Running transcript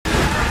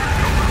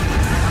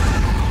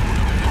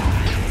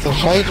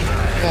right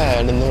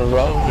man in the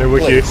wrong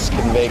place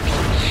can make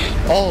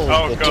all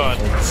the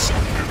difference.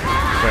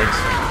 Thanks.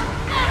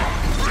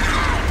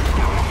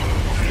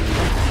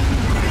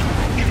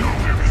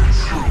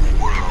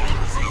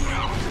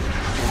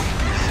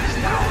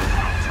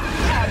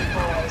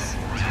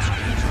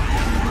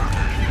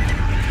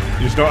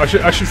 You just know,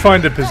 I should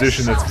find a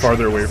position that's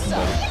farther away from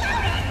them.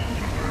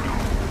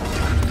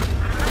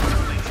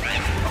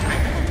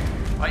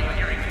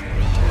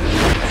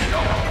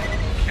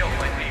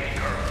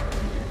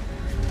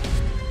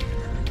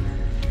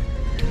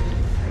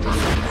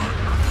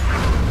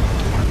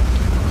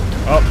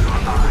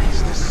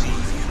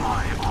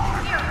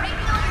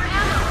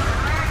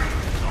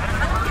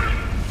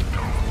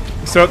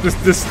 So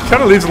this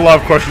kind of leaves a lot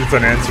of questions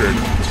unanswered.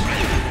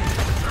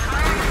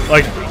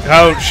 Like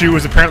how she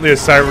was apparently a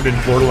siren in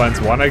Borderlands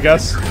 1, I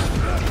guess,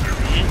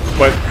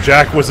 but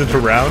Jack wasn't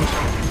around.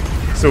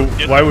 So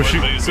why was she?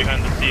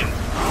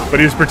 But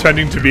he was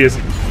pretending to be a.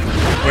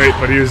 Wait,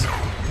 but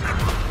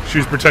she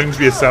was pretending to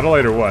be a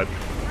satellite or what?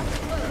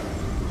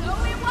 No,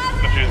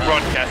 she was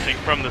broadcasting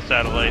from the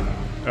satellite.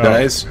 Oh.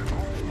 Guys.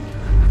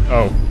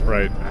 Oh,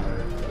 right.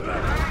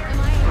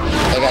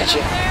 I got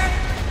you.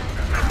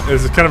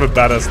 There's kind of a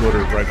badass loader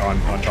right on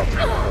top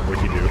of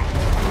what you do.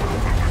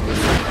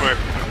 Where?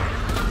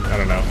 I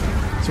don't know.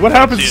 So what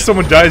happens if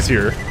someone dies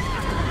here?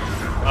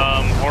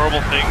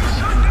 Horrible things.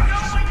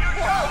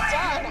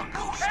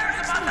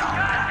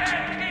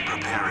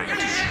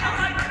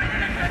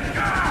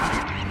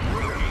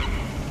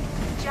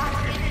 Jack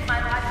ended my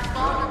life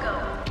long ago.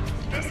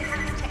 This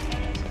has to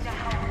end to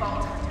help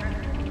Vault Hunter.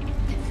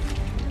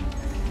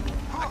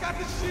 I got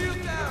the shield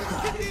down!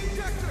 Get the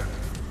injector!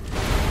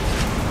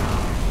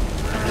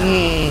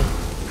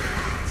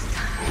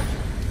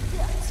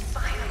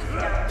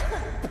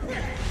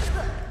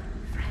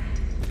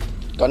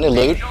 Got any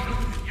loot? You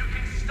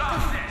can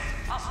stop this!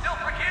 I'll still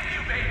forgive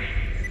you, baby!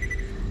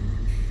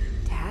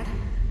 Dad,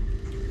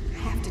 I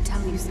have to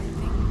tell you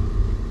something.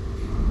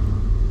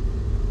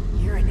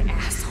 You're an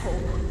asshole.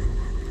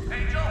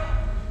 Angel!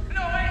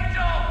 No,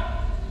 Angel!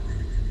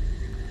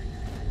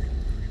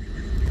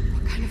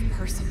 What kind of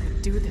person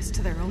would do this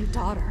to their own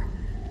daughter?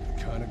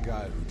 The kind of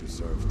guy who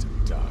deserved to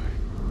die.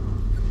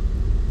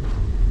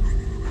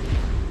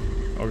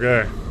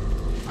 Okay.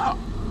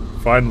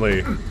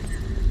 Finally.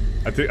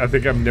 I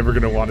think I'm never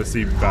gonna want to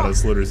see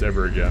badass loaders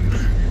ever again.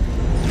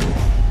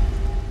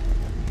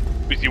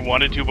 Because you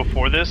wanted to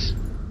before this?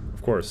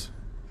 Of course.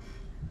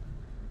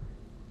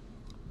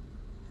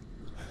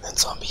 And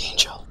Zombie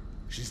Angel.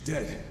 She's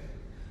dead.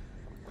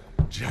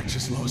 Jack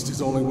just lost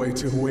his only way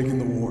to awaken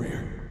the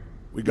warrior.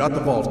 We got the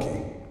vault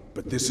key,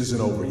 but this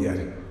isn't over yet.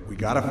 We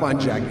gotta find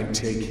Jack and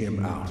take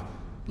him out.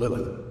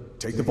 Lilith,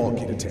 take the vault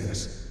key to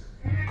Tannis.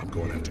 I'm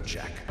going after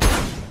Jack.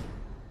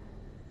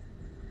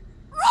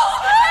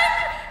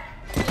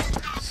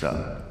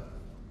 So.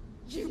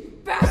 You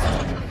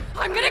bastard!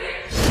 I'm gonna...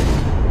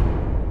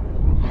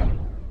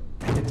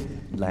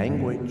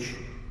 Language.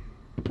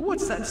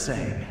 What's that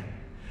saying?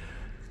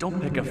 Don't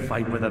pick a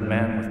fight with a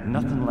man with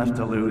nothing left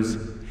to lose.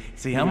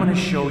 See, I'm gonna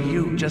show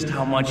you just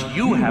how much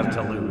you have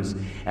to lose.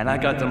 And I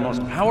got the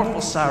most powerful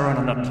siren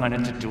on the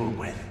planet to do it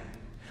with.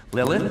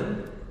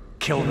 Lilith,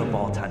 kill the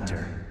Vault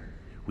Hunter.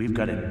 We've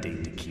got a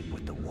date to keep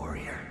with the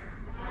warrior.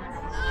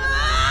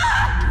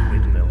 Do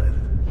it, Lilith.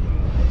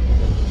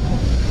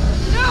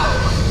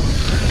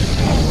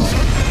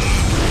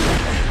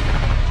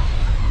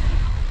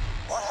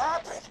 What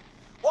happened?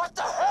 What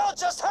the hell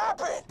just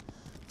happened?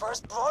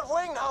 First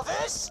Bloodwing, now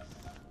this?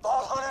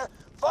 Vault Hunter,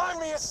 find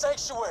me a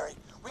sanctuary.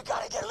 We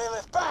gotta get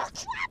Lilith back.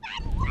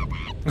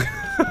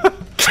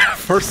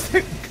 First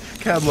thing,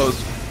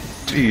 Cadlos.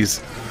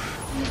 Jeez.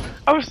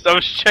 I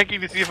was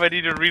checking to see if I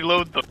need to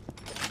reload them.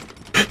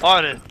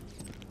 On it.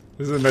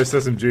 This is a nice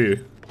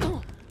SMG.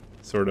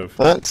 Sort of.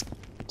 Thanks.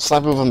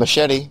 Slap it with a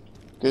machete.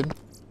 Good.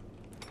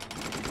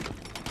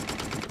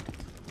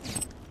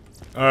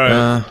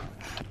 Alright.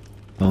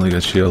 Only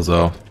got shields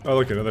though. Oh,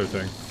 look, another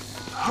thing.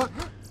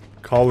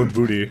 Call of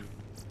Booty.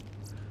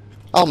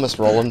 I'll miss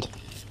Roland.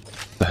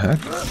 The heck?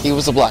 He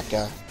was a black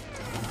guy.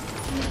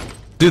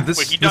 Dude, this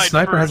Wait, this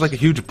sniper has first. like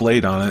a huge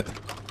blade on it.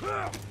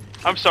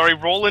 I'm sorry,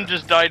 Roland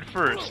just died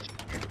first.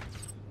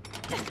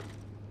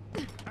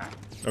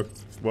 Oh,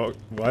 well,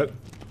 what?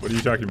 What are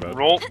you talking about?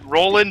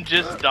 Roland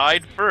just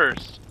died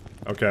first.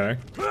 Okay.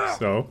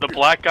 So? The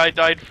black guy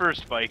died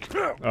first, Mike.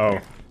 Oh.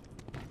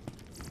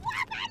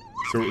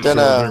 So we're Then,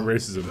 doing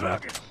racism, huh?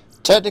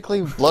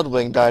 Technically,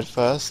 Bloodwing died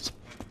first.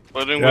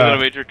 Bloodwing Yeah. wasn't a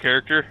major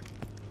character.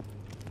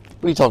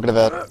 What are you talking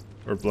about?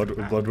 Or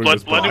Bloodwing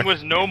was black. Bloodwing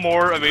was no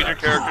more a major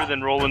character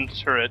than Roland's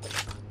turret.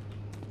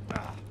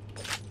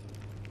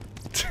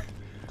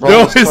 No,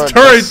 Roland's his turret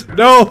turret! was-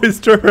 No, his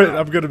turret!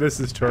 I'm gonna miss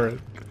his turret.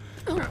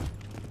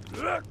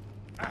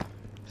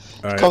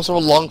 Alright. Comes from a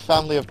long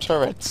family of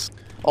turrets,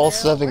 all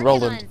serving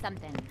Roland.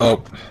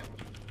 Oh.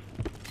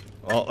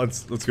 Well,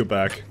 let's go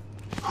back.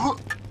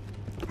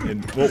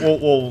 And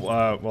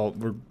well,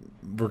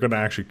 we're gonna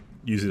actually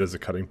use it as a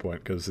cutting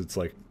point because it's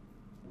like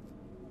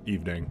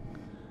evening,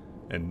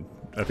 and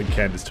I think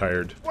Candace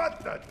tired.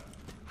 What the?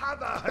 How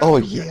the hell Oh,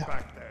 did you yeah. get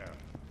back there?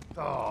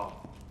 Oh,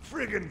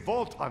 friggin'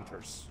 Vault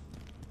Hunters.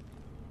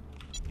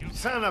 You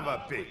son of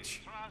a bitch.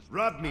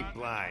 Rub me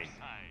blind.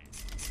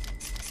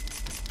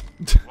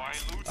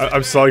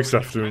 I'm selling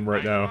stuff to him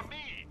right now.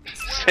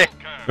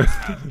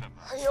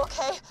 Are you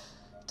okay?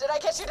 Did I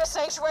get you to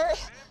Sanctuary?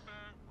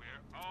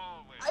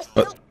 I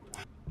feel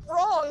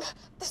wrong.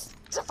 This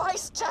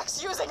device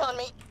Jack's using on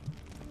me.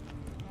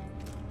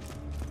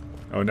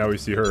 Oh, now we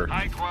see her.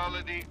 High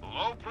quality,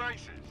 low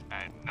prices,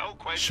 and no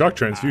question. Shock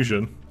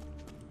transfusion.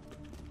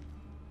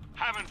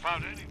 Haven't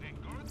found anything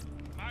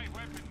good. My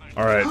weapon might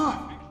All right.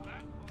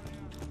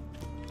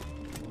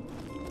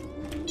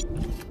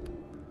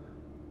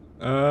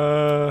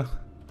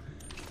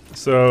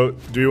 So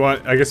do we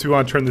want? I guess we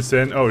want to turn this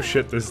in. Oh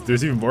shit!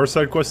 There's even more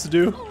side quests to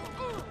do.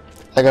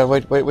 I gotta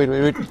wait. What?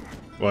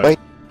 Wait.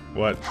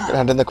 What?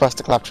 Hand in the quest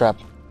to Claptrap.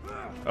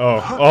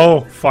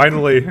 Oh!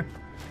 Finally!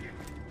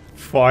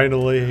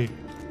 Finally!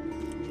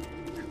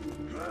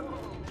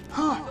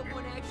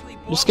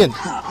 Your skin.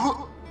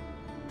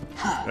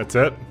 That's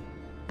it.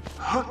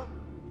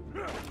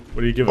 What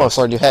do you give Oh, us?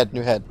 sorry, new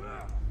head.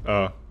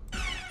 Oh.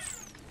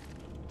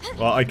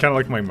 Well, I kind of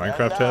like my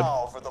Minecraft head.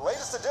 Now for the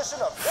latest edition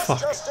of This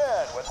Just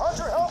In with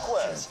Hunter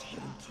Hellquist.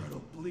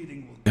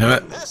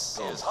 This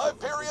is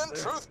Hyperion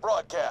Truth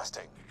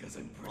Broadcasting.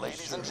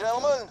 Ladies and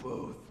gentlemen,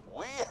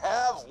 we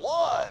have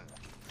won.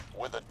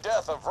 With the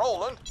death of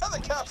Roland and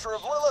the capture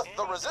of Lilith,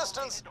 the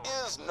Resistance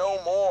is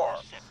no more.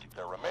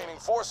 Their remaining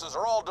forces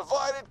are all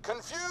divided,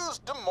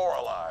 confused,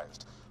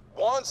 demoralized.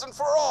 Once and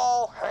for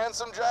all,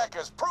 Handsome Jack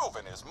has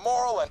proven his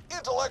moral and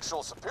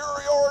intellectual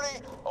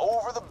superiority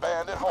over the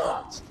bandit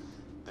hordes.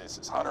 This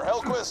is Hunter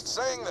Hellquist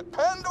saying that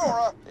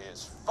Pandora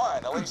is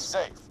finally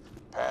safe.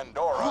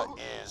 Pandora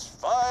is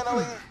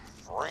finally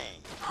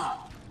free.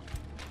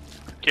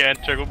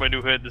 Can't check out my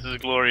new head. This is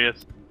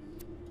glorious.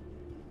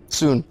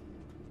 Soon.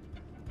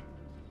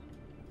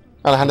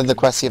 I'll hand in the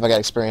quest, see if I get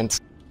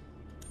experience.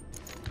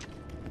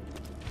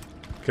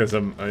 Because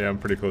I'm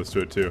pretty close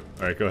to it too.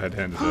 All right, go ahead,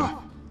 hand it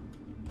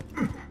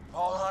in.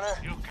 Paul Hunter,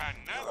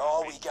 you're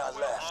all we got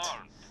left.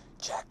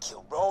 Jack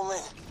killed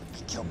Roland,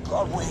 he killed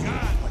Bloodwing,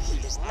 but he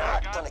is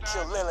not gonna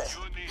kill Lilith.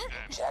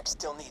 Jack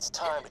still needs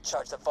time to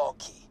charge the vault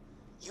key.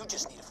 You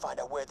just need to find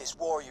out where this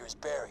warrior is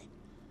buried.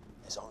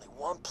 There's only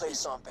one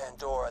place on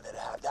Pandora that'll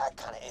have that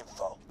kind of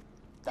info.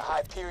 The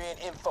Hyperion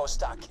Info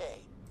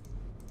Stockade.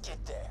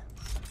 Get there.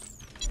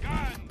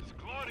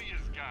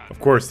 Of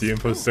course, the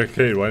info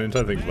stockade. Why didn't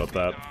I think about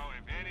that?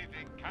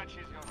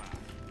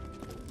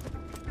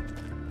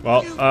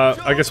 Well,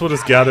 I guess we'll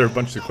just gather a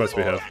bunch of quests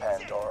we have.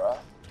 Pandora,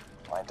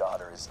 my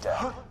daughter is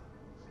dead.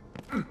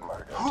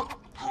 Murdered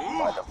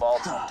by the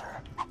Vault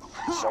Hunter.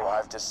 So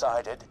I've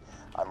decided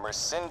I'm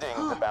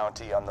rescinding the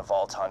bounty on the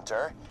Vault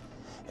Hunter.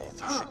 If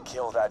you should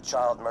kill that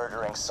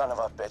child-murdering son of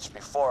a bitch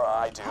before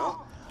I do,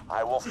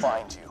 I will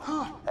find you,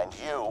 and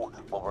you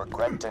will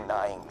regret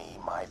denying me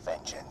my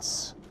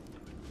vengeance.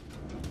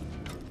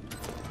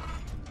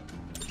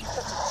 It's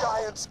a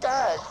giant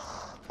skag!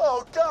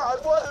 Oh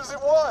God, what does it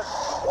want?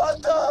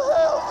 What the hell does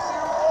it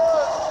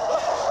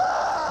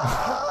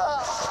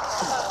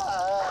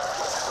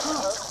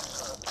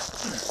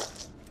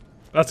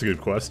want? That's a good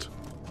quest.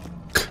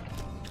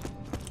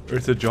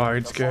 It's a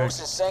giant The skag. folks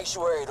in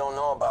Sanctuary don't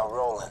know about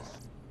Roland.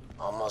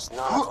 Almost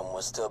none of them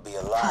would still be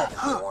alive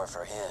if it weren't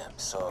for him,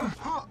 so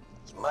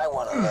you might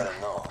want to let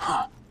him know.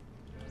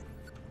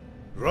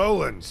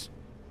 Roland's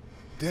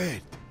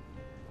dead.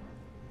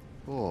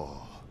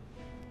 Oh.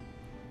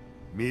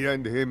 Me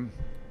and him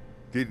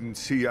didn't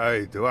see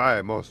eye to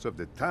eye most of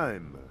the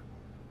time.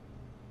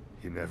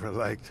 He never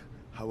liked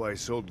how I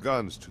sold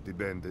guns to the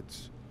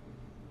bandits.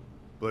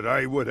 But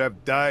I would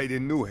have died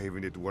in New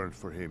Haven if it weren't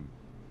for him.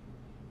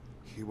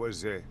 He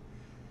was a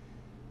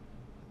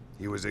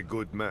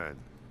good man.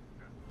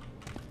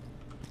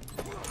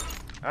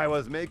 I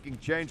was making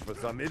change for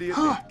some idiot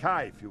named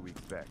Kai a few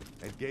weeks back,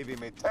 and gave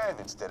him a 10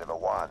 instead of a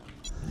 1.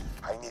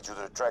 I need you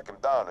to track him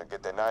down and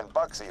get the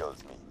 $9 he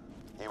owes me.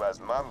 He was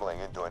mumbling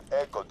into an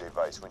echo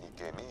device when he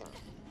came in.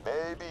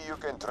 Maybe you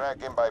can track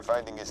him by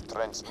finding his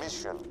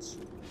transmissions.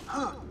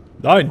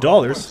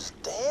 $9?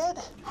 Dead?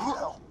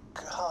 Oh,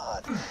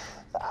 God.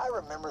 I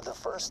remember the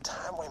first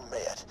time we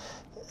met.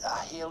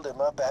 I healed him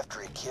up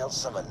after he killed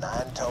some of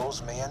Nine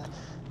Toes' men.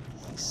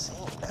 He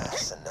seemed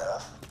nice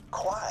enough.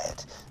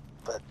 Quiet.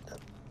 But,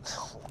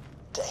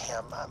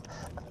 damn,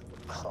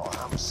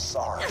 I'm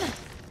sorry.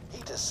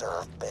 He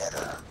deserved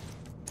better.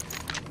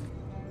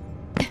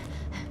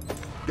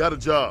 Got a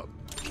job.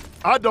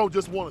 I don't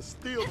just want to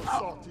steal the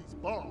Salty's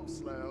bomb,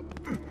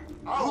 Slab.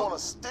 I want to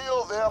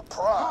steal their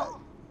pride.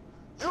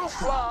 You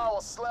fly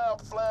our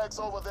slab flags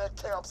over their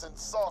camps in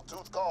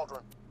Sawtooth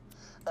Cauldron,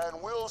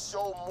 and we'll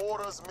show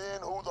Mortar's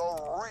men who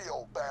the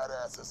real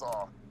badasses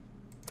are.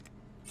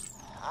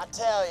 I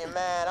tell you,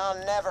 man, I'll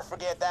never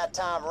forget that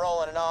time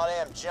Roland and all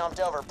them jumped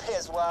over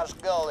Pisswash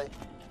Gully.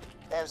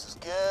 Them was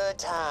good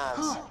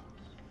times.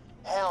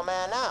 Hell,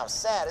 man, now I'm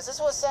sad. Is this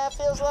what sad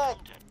feels like?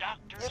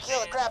 You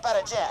kill the crap out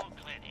of Jack.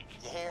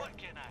 You hear?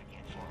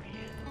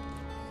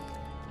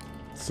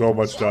 So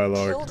much Jack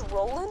dialogue. killed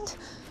Roland?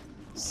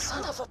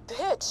 Son of a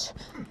bitch.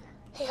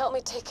 He helped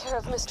me take care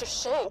of Mr.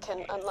 Shank,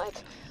 and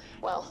unlike,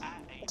 well,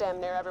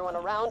 damn near everyone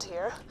around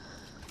here,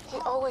 he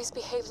always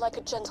behaved like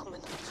a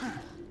gentleman.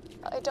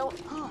 I don't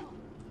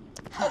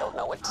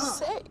know what to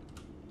say.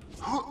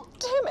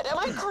 Damn it, am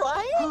I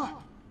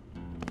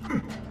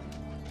crying?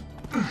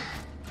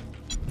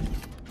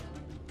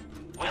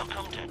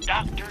 Welcome to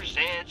Dr.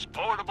 Zed's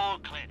portable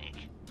clinic.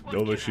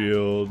 Nova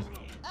Shield.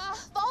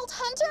 Vault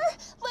Hunter?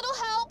 Little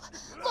help?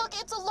 Look,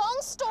 it's a long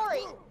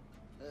story.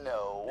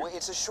 No,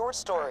 it's a short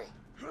story.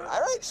 I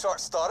write short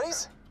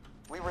stories.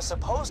 We were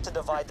supposed to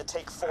divide the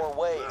take 4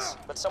 ways,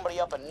 but somebody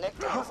up and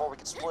nicked it before we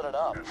could split it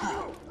up.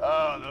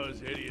 Oh,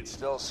 those idiots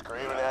still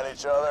screaming at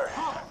each other.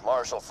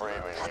 Marshall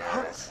Freeman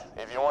here.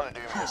 If you want to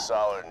do me a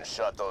solid and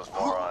shut those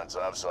morons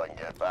up so I can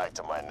get back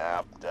to my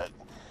nap,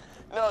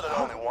 know that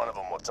only one of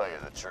them will tell you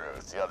the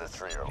truth. The other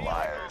 3 are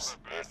liars.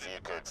 If you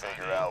could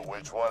figure out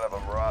which one of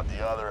them robbed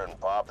the other and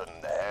popped it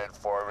in the head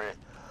for me,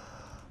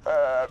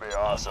 that'd be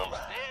awesome.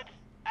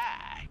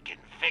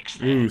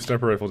 Ooh,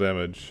 sniper rifle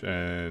damage,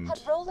 and...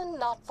 Had Roland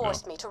not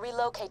forced me to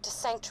relocate to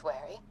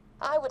Sanctuary,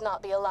 I would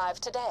not be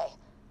alive today.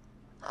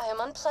 I am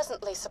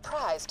unpleasantly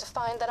surprised to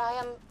find that I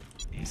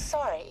am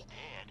sorry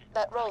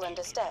that Roland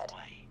is dead.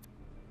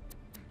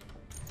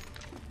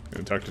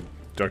 Gonna talk to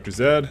Dr.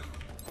 Zed.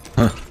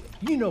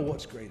 You know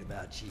what's great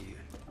about you.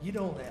 You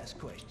don't ask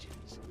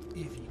questions.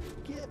 If you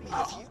get me,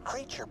 if you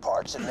creature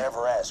parts and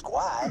never ask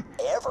why,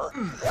 ever,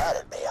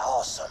 that'd be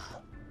awesome.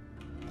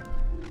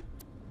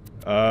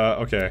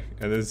 Okay,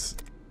 and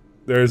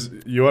there's,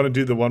 you want to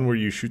do the one where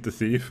you shoot the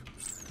thief?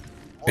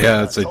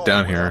 Yeah, it's like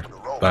down here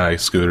by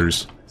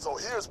scooters. So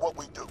here's what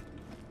we do.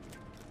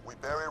 We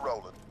bury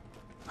Roland.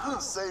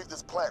 We save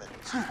this planet.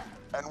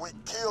 And we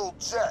kill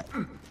Jack.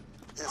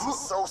 His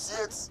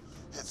associates,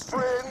 his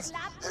friends,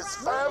 his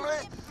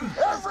family,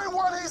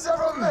 everyone he's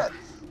ever met.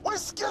 We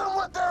skin them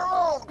with their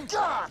own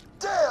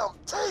goddamn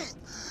teeth.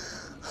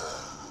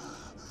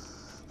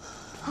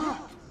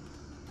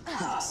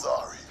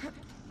 Sorry.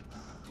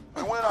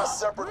 We went our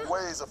separate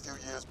ways a few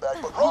years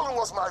back, but Roland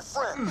was my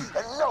friend,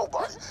 and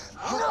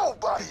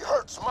nobody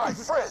hurts my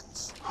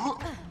friends.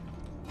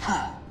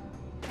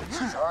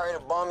 Sorry to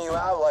bum you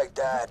out like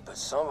that, but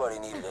somebody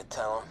needed to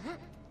tell him.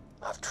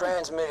 I've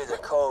transmitted the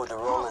code to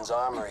Roland's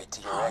armory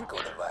to your Echo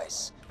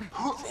device.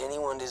 If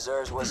anyone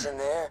deserves what's in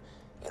there,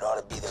 it ought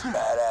to be the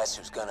badass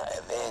who's gonna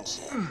avenge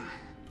him.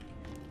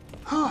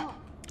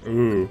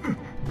 Ooh.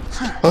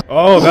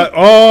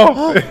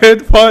 Oh,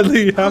 it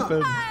finally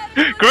happened.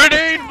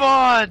 Grenade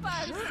mod!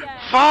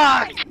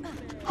 Fuck!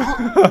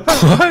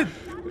 What?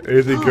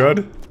 Anything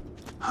good?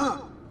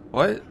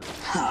 What?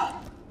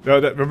 No,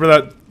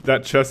 remember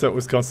that chest that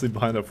was constantly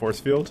behind that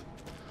force field?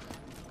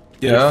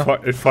 Yeah.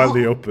 It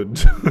finally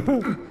opened.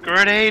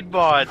 Grenade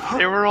mods!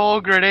 They were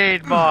all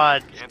grenade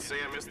mods! Can't say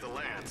I missed the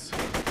lance.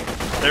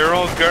 They were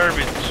all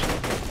garbage.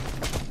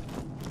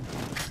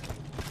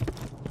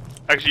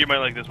 Actually, you might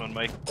like this one,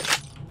 Mike.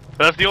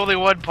 That's the only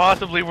one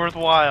possibly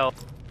worthwhile.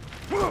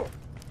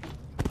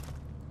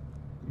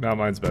 Now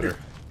mine's better.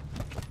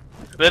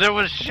 Then it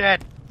was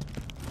shit.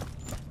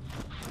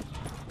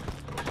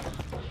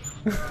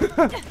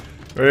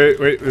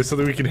 Wait, there's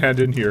something we can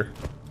hand in here.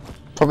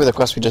 Probably the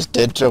quest we just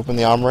did to open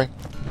the armory.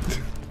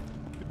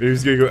 Maybe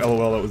he's gonna go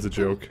LOL, that was a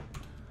joke.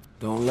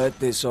 Don't let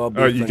this all be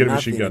you for get a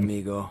machine nothing, gun.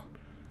 amigo.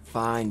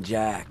 Find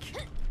Jack.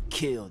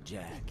 Kill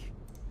Jack.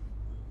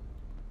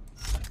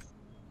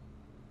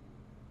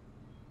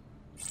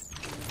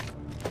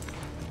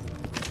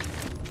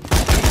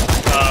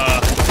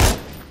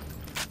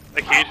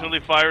 Occasionally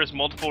fires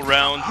multiple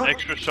rounds,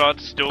 extra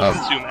shots still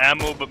consume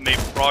ammo but may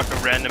proc a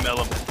random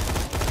element.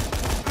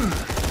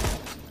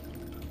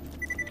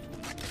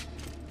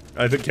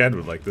 I think Ken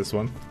would like this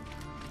one.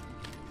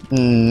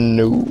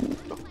 No.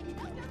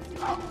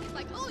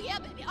 Like, oh yeah,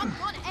 baby, I'm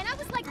on it. And I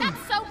was like,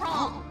 that's so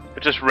wrong.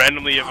 But just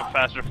randomly you have a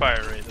faster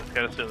fire rate, that's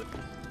kinda silly.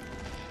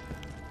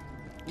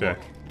 Okay.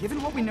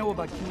 Given what we know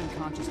about human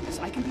consciousness,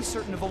 I can be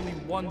certain of only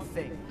one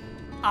thing.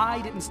 I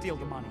didn't steal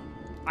the money.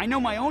 I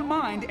know my own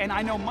mind, and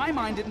I know my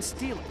mind didn't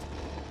steal it.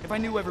 If I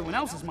knew everyone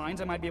else's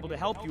minds, I might be able to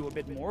help you a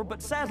bit more, but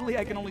sadly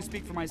I can only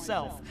speak for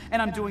myself, and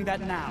I'm doing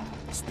that now.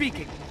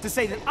 Speaking, to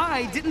say that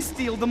I didn't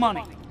steal the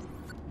money.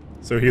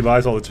 So he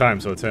lies all the time,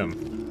 so it's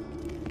him.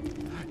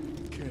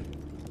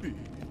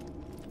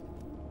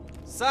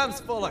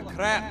 Sam's full of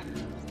crap.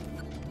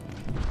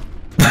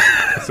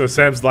 So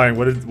Sam's lying.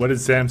 What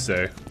did Sam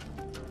say?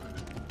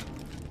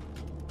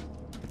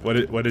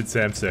 What did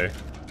Sam say?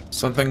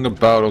 Something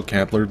about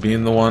O'Cantler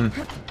being the one.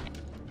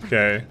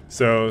 Okay,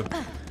 so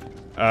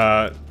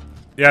yeah,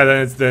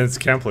 then it's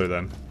Kempler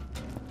then.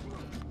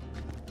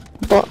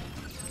 But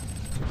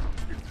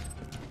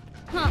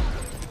Huh.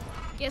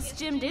 Guess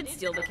Jim did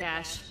steal the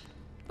cash.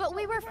 But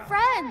we were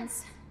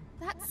friends.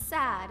 That's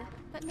sad.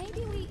 But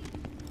maybe we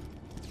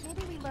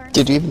learned.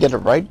 did you even get it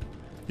right?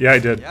 Yeah, I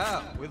did.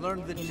 Yeah, we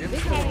learned that Jim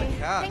stole the Hey,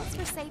 cash. thanks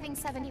for saving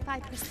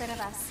 75% of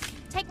us.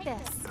 Take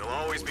this. There'll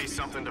always be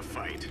something to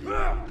fight.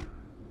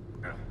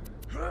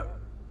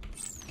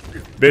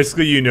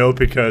 Basically, you know,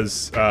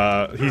 because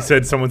he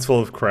said someone's full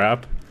of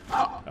crap,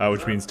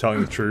 which means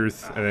telling the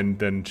truth, and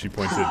then she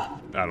pointed.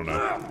 I don't know,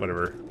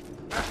 whatever.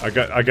 I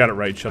got it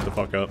right. Shut the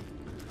fuck up.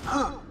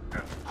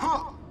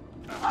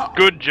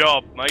 Good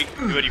job, Mike.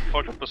 You already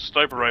fucked up the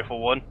sniper rifle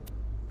one.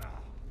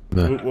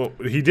 Well,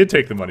 he did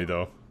take the money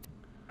though.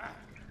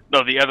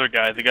 No, the other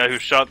guy, the guy who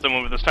shot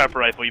someone with a sniper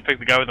rifle. You picked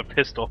the guy with a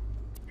pistol.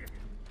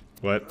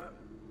 What?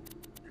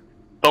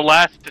 The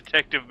last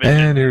detective mission.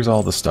 And here's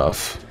all the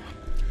stuff.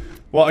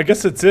 Well, I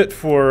guess that's it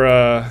for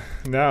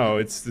now.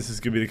 This is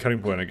gonna be the cutting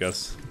point, I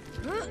guess.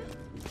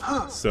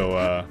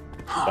 So,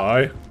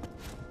 bye.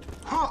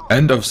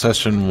 End of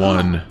session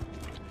 1.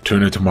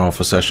 Tune in tomorrow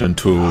for session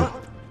 2.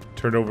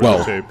 Turn over well,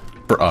 the tape.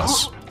 For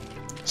us.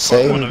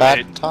 Same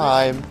bad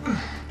time.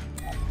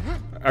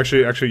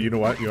 Actually, you know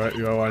what? You know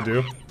what I want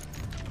to do?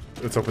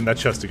 Let's open that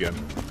chest again.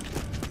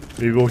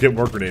 Maybe we'll get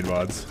more grenade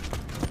mods.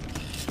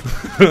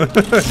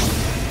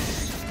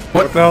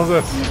 What the hell is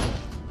this?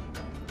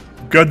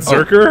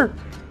 Gunzerker?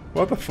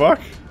 What the fuck?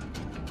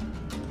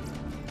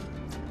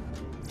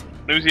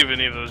 Let me see if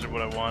any of those are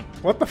what I want.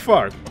 What the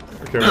fuck?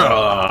 Okay,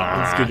 well,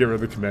 let's get rid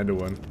of the commando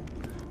one.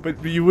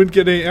 But you wouldn't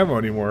get any ammo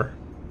anymore.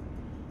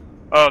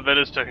 Oh, that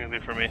is technically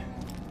for me.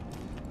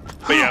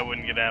 But yeah, I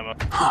wouldn't get ammo.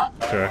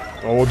 Okay,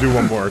 well, we'll do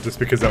one more, just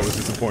because that was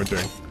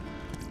disappointing.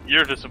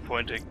 You're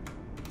disappointing.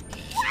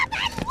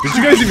 Did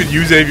you guys even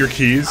use any of your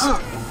keys?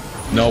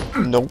 Nope.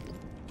 Nope.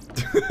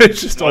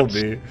 It's just all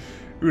me.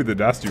 Ooh, the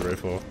nasty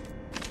rifle.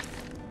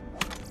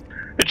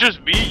 It's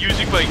just me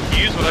using my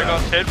keys when I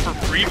got 10 for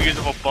free because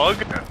of a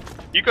bug?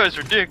 You guys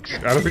are dicks.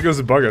 I don't think it was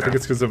a bug, I think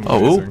it's because I'm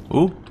amazing.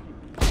 Ooh.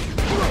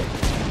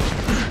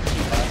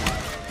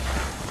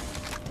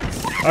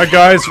 Alright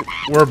guys,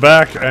 we're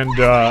back, and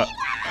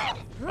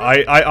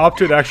I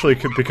opted actually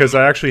because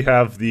I actually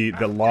have the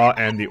law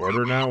and the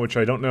order now, which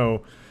I don't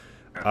know.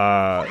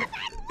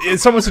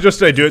 Someone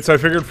suggested I do it, so I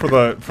figured for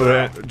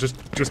the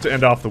just to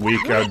end off the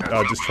week,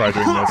 I'll just try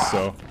doing this.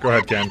 So go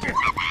ahead, Ken.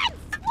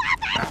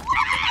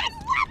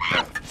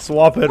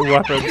 Swap it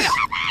weapons.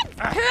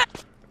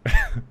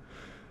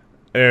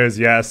 Anyways,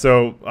 yeah.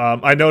 So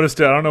I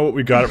noticed it. I don't know what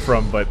we got it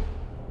from, but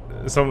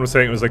someone was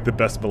saying it was like the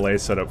best melee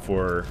setup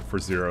for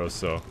Zero.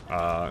 So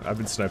I've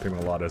been sniping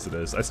a lot as it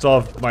is. I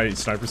still have my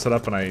sniper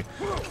setup, and I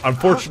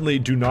unfortunately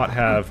do not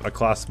have a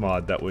class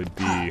mod that would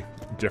be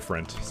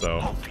different. So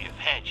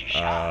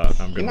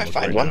I'm gonna look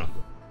right now.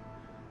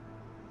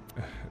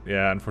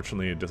 Yeah,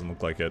 unfortunately, it doesn't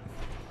look like it.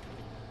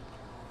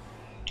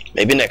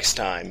 Maybe next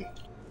time.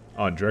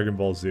 On Dragon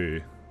Ball Z.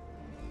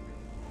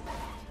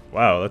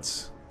 Wow,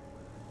 that's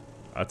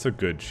a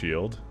good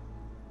shield.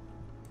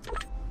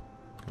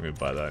 Let me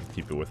buy that and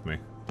keep it with me.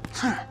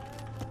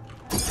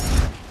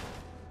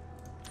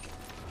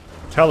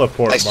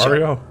 Teleport, nice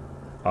Mario.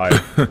 Hi.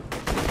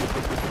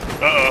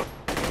 Uh-oh.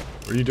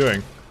 What are you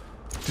doing?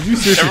 Did you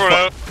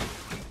seriously?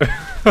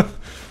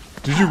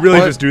 Did you really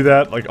just do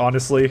that? Like,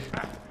 honestly,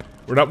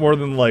 we're not more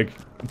than like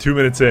 2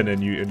 minutes in,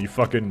 and you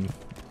fucking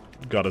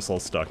got us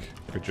all stuck.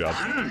 Good job.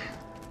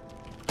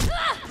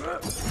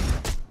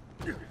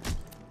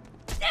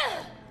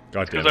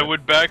 God damn it. Because I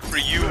went back for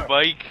you,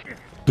 Mike.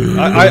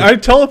 I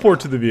teleport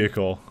to the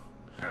vehicle.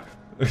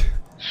 Oh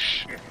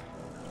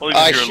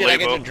shit, I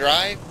get to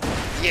drive?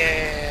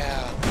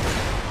 Yeah!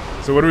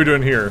 So what are we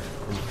doing here?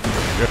 We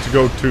have to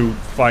go to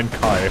find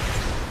Kai.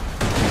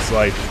 It's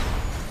like...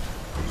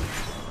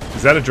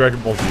 Is that a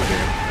Dragon Ball Z game?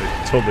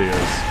 It totally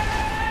is.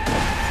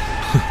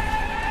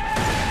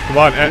 Come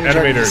on,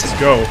 animators,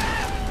 go!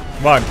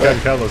 Come on,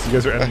 Catalyst, you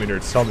guys are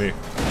animators, tell me.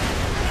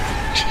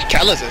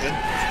 Catalyst isn't.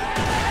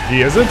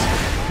 He isn't?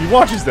 He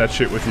watches that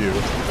shit with you,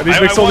 and he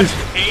makes all these.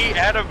 I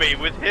anime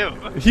with him.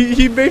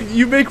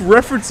 You make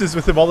references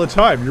with him all the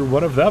time. You're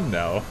one of them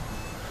now.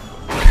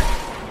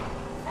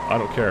 I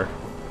don't care.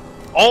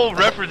 All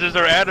references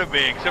are anime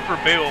except for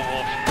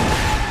Beowulf.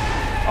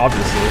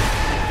 Obviously.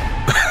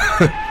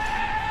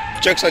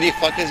 Joke's on you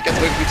fuckers. Got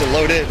to wait for me to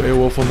load in.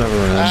 Beowulf will never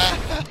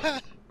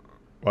end.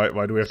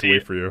 Why do we have to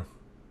wait for you?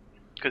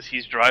 Because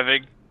he's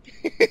driving.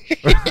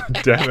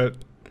 Damn it.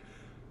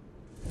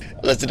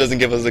 Unless it doesn't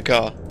give us a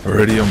car.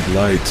 Iridium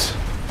Blight.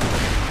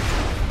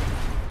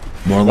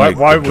 More like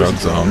the drug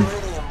zone.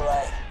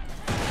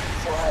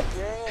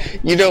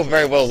 You know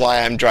very well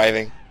why I'm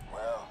driving.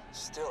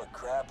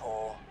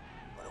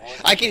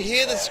 I can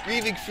hear the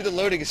screaming through the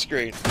loading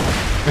screen.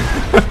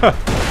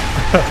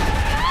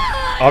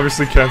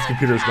 Obviously, Ken's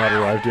computer has not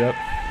arrived yet.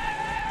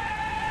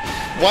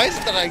 Why is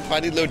it that I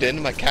finally load in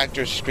and my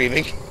character is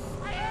screaming?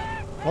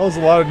 Well, there's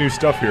a lot of new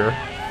stuff here.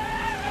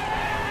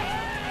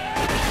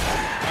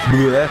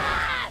 Care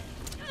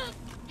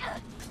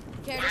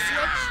to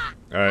switch?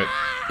 Alright.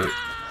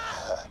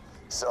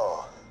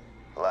 So,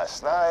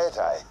 last night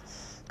I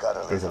got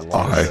a There's little a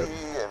lot. tipsy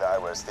and I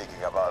was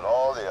thinking about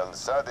all the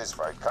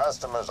unsatisfied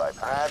customers I've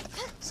had,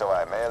 so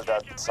I mailed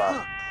out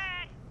some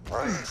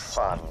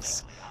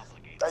refunds.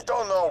 I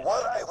don't know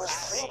what I was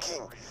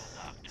thinking.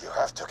 You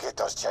have to get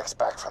those checks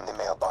back from the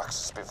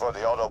mailboxes before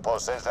the auto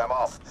post sends them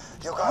off.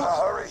 You gotta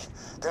hurry.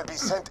 They'll be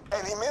sent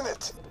any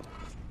minute.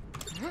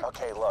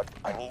 Okay, look,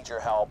 I need your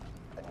help.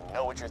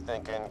 know what you're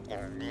thinking.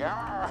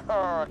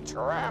 Yeah,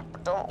 trap,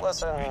 don't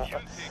listen.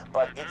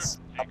 But it's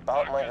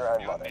about my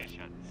grandmother.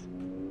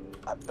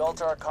 I built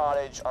her a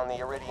cottage on the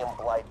Iridium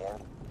Blight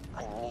Inn.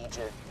 I need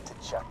you to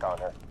check on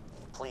her.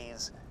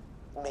 Please,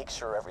 make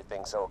sure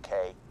everything's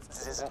okay.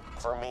 This isn't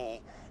for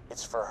me,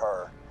 it's for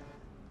her.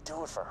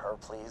 Do it for her,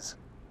 please.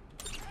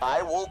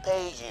 I will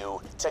pay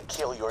you to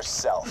kill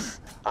yourself.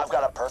 I've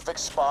got a perfect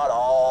spot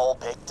all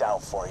picked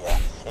out for you.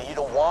 And you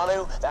don't want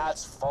to?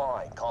 That's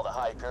fine. Call the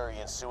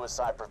Hyperion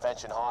Suicide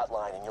Prevention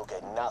Hotline and you'll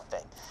get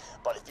nothing.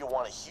 But if you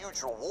want a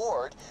huge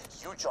reward,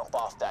 you jump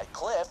off that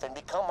cliff and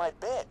become my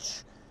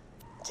bitch.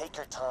 Take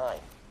your time.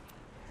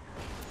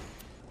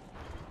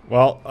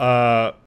 Well,